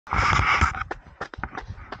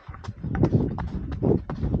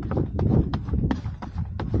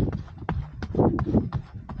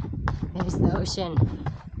direction.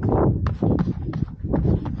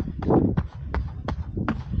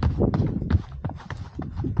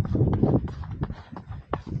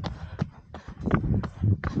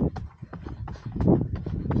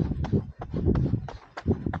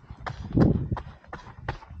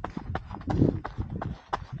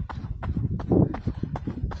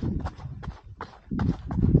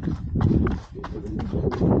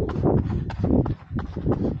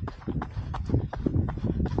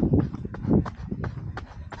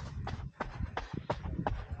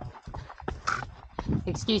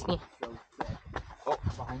 Excuse me. Oh,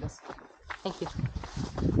 behind us. Thank you.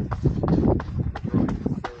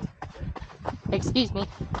 Excuse me.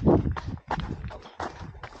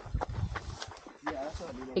 Yeah, that's what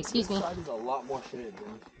I mean. Excuse me. This side is a lot more shaded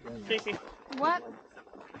than Casey. What?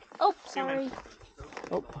 Oh, sorry.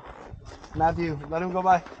 Oh, Matthew, let him go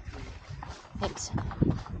by. Thanks.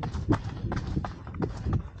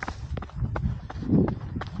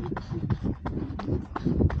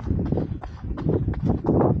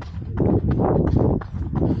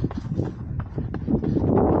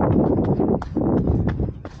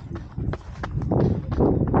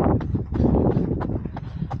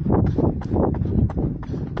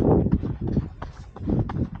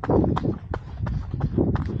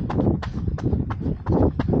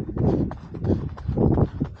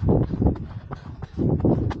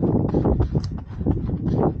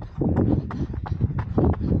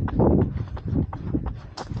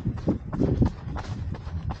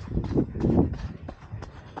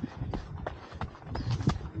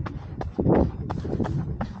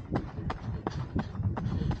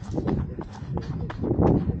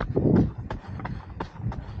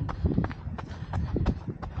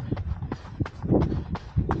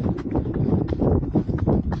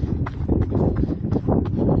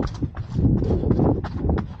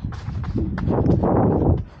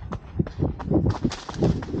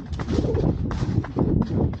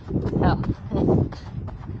 Oh.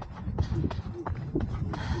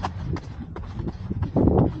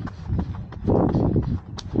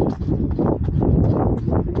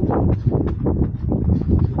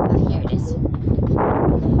 Oh, here it is.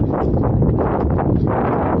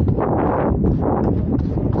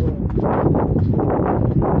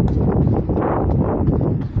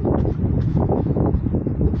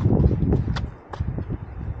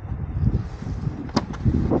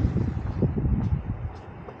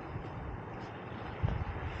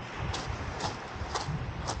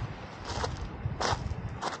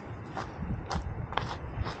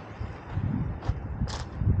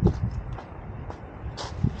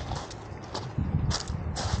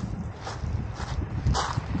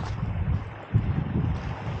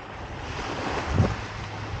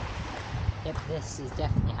 Yep, this is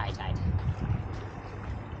definitely high tide.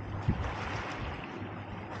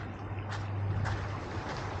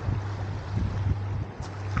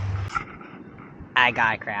 I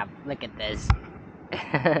got a crab. Look at this.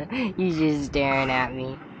 He's just staring at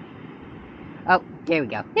me. Oh, there we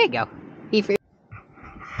go. There you go.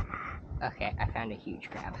 Okay, I found a huge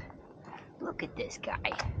crab. Look at this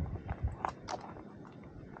guy.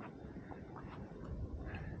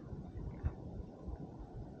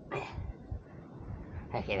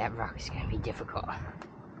 Okay, that rock is gonna be difficult.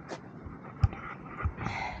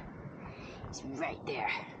 He's right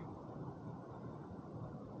there.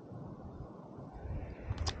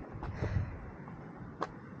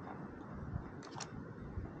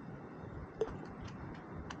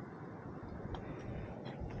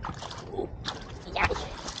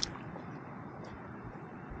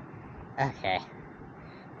 Okay,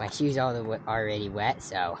 my shoes are already wet,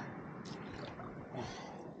 so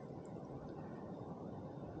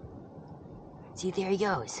see, there he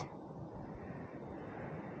goes.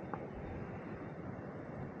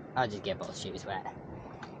 I'll just get both shoes wet.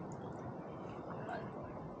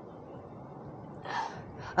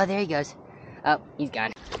 Oh, there he goes. Oh, he's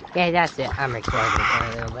gone. Yeah, that's it. I'm recording for a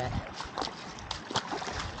little bit.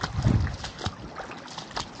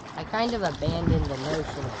 I kind of abandoned the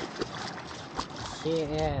notion of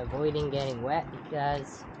avoiding getting wet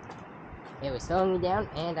because it was slowing me down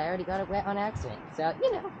and I already got it wet on accident. So,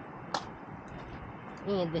 you know.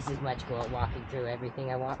 And this is much cooler walking through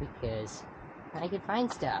everything I want because I could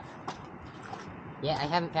find stuff. Yeah, I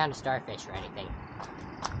haven't found a starfish or anything.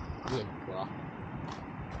 Really cool.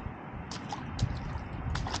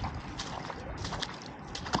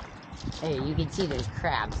 Hey, you can see there's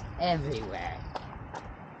crabs everywhere.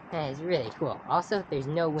 That is really cool. Also, there's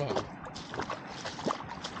no wind.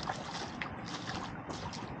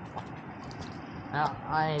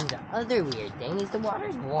 And the other weird thing is the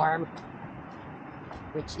water's warm.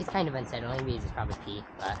 Which is kind of unsettling because it's probably pee,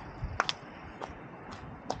 but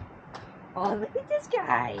Oh, look at this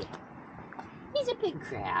guy. He's a big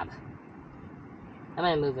crab. I'm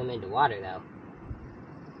gonna move him into water though,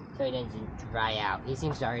 so he doesn't dry out. He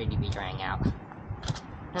seems to already be drying out.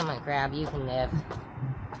 Come on, crab, you can live.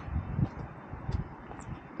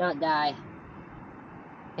 Don't die.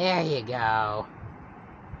 There you go.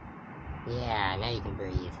 Yeah, now you can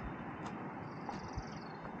breathe.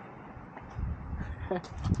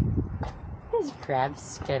 There's crabs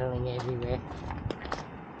scuttling everywhere.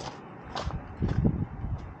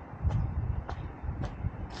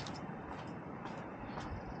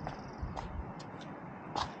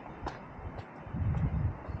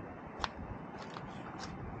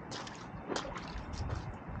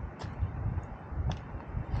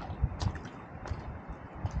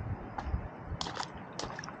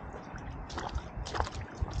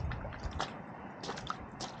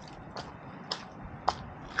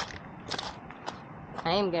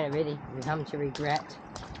 I am gonna really come to regret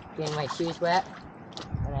getting my shoes wet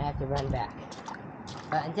and I have to run back.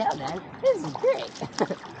 But until then, this is great.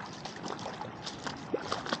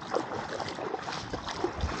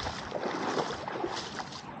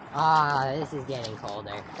 Ah, this is getting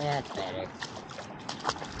colder. That's better.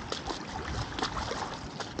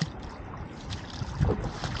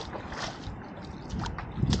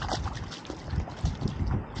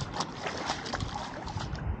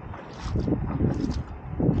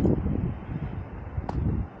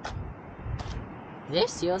 There's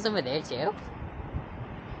seals over there too?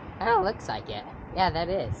 Oh, looks like it. Yeah, that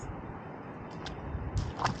is.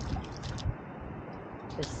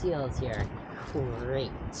 The seals here are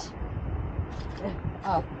great.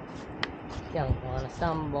 Oh, don't want to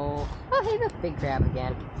stumble. Oh, hey, look, big crab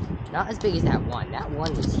again. Not as big as that one. That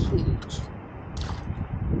one was huge.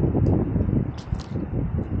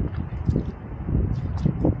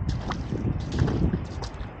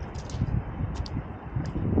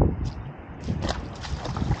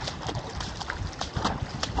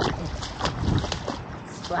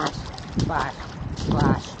 Splash, splash,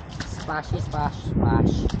 splash, splashy, splash,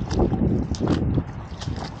 splash.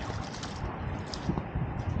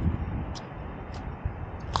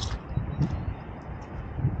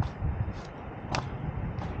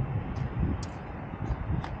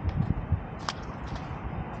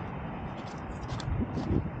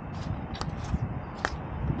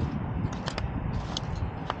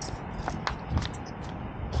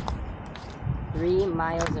 3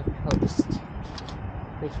 miles of coast,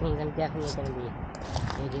 which means I'm definitely going to be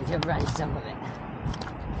needing to run some of it.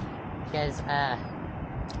 Because,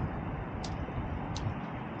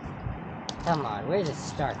 come on, where's a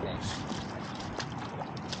starfish?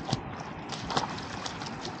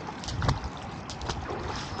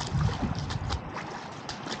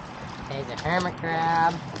 There's a hermit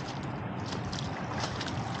crab.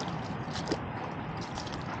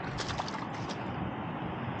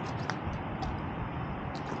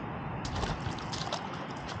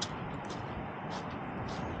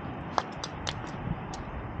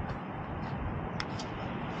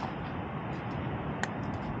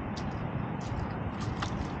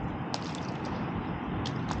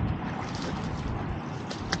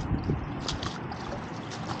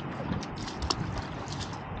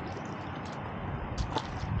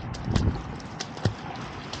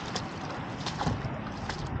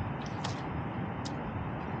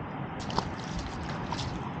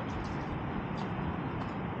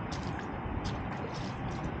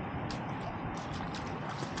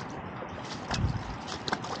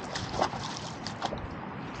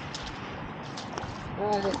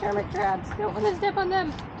 Oh, the hermit crabs. Don't want to step on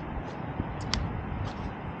them.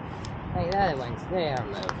 Like the other ones. They are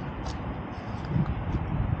moved.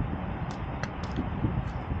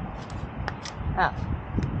 Oh.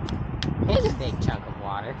 Here's a big chunk of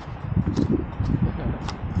water.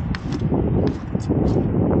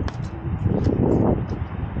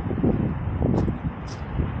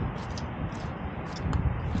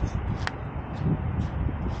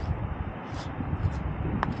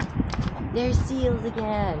 There's seals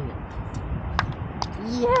again.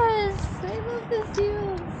 Yes, I love the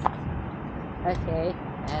seals. Okay,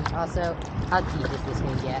 and also, how deep is this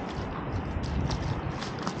gonna get?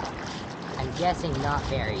 I'm guessing not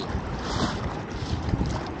very.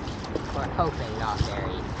 Or hoping not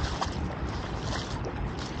very.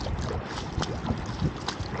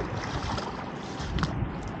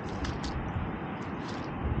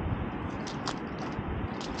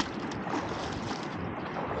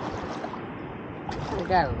 We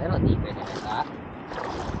got a little deeper than I thought.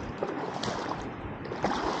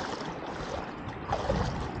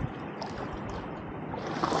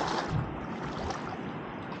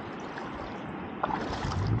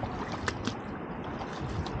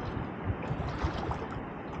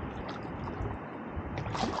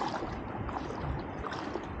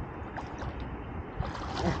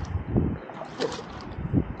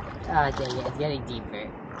 Ah, dang it, it's getting deeper.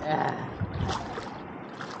 Ugh.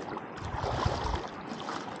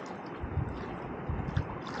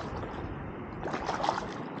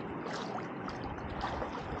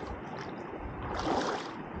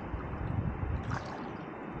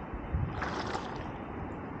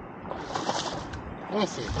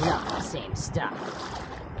 This is not the same stuff.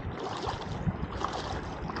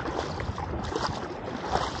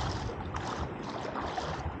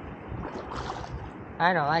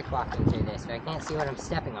 I don't like walking through this, but I can't see what I'm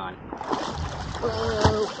stepping on.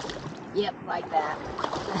 Whoa! Yep, like that.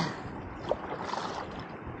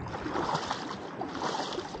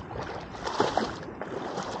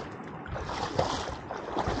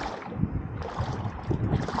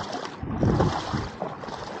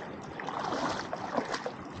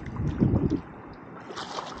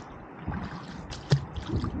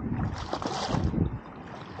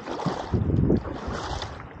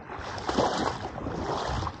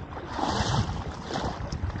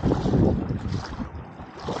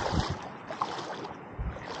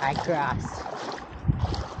 I crossed.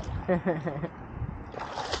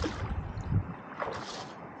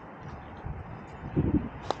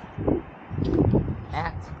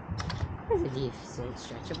 That is a decent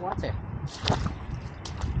stretch of water.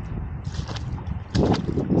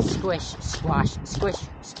 Squish, squash, squish,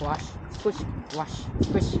 squash, squish, squash,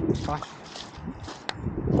 squish, squash.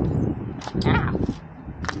 Ow!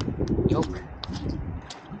 Yoke.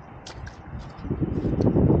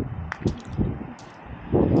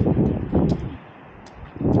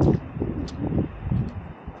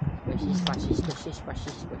 Squishy, squishy,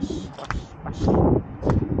 squishy, squish, squash, squash.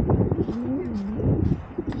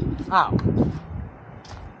 Oh.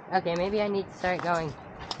 Okay, maybe I need to start going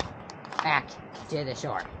back to the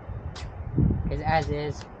shore. Because as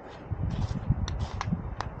is,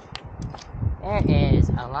 there is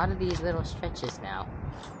a lot of these little stretches now.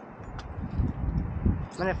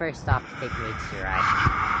 I'm gonna first stop to take Luke's to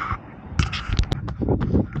ride.